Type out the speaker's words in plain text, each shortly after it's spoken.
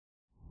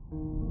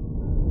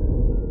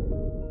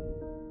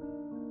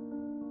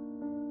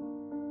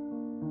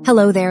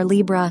Hello there,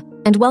 Libra,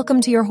 and welcome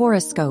to your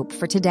horoscope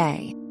for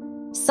today,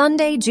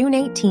 Sunday, June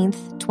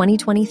 18th,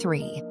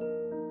 2023.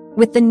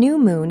 With the new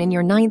moon in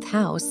your 9th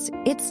house,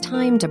 it's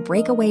time to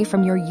break away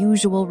from your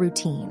usual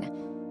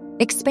routine.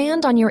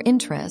 Expand on your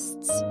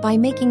interests by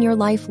making your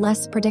life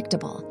less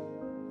predictable.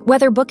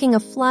 Whether booking a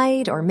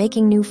flight or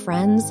making new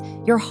friends,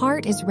 your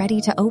heart is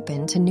ready to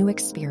open to new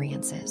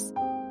experiences.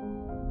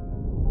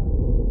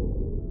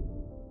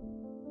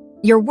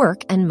 Your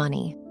work and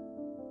money.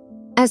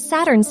 As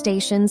Saturn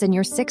stations in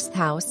your 6th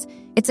house,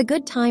 it's a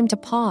good time to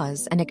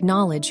pause and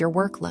acknowledge your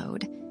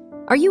workload.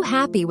 Are you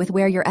happy with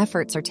where your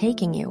efforts are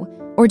taking you,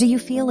 or do you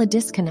feel a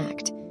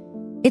disconnect?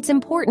 It's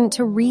important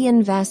to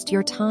reinvest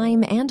your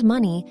time and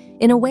money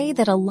in a way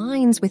that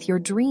aligns with your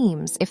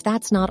dreams if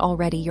that's not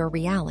already your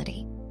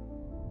reality.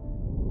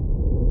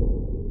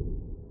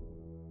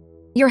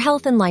 Your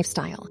health and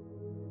lifestyle.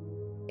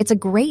 It's a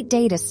great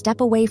day to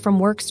step away from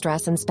work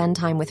stress and spend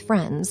time with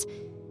friends.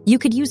 You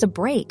could use a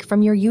break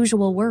from your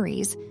usual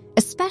worries,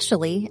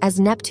 especially as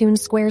Neptune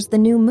squares the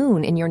new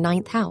moon in your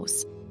 9th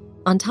house.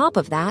 On top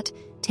of that,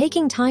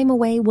 taking time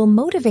away will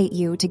motivate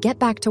you to get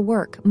back to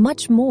work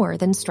much more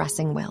than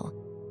stressing will.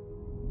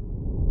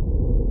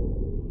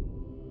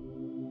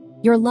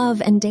 Your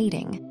love and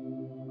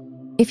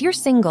dating. If you're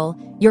single,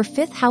 your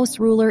 5th house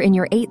ruler in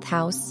your 8th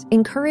house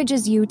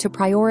encourages you to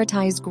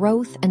prioritize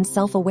growth and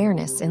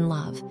self-awareness in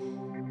love.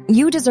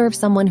 You deserve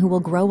someone who will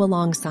grow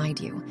alongside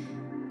you.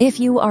 If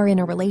you are in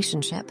a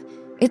relationship,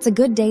 it's a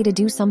good day to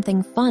do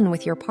something fun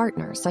with your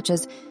partner, such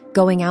as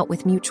going out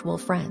with mutual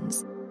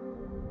friends.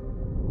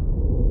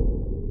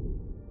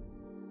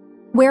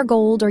 Wear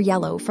gold or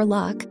yellow for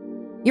luck.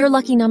 Your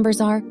lucky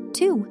numbers are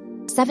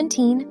 2,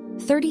 17,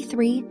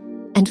 33,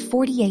 and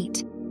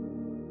 48.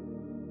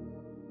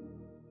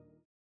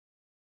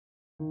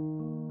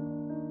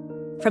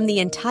 From the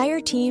entire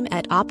team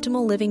at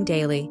Optimal Living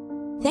Daily,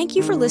 thank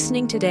you for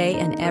listening today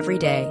and every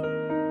day.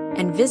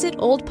 And visit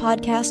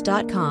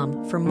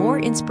oldpodcast.com for more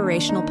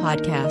inspirational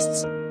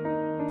podcasts.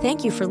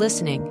 Thank you for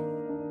listening.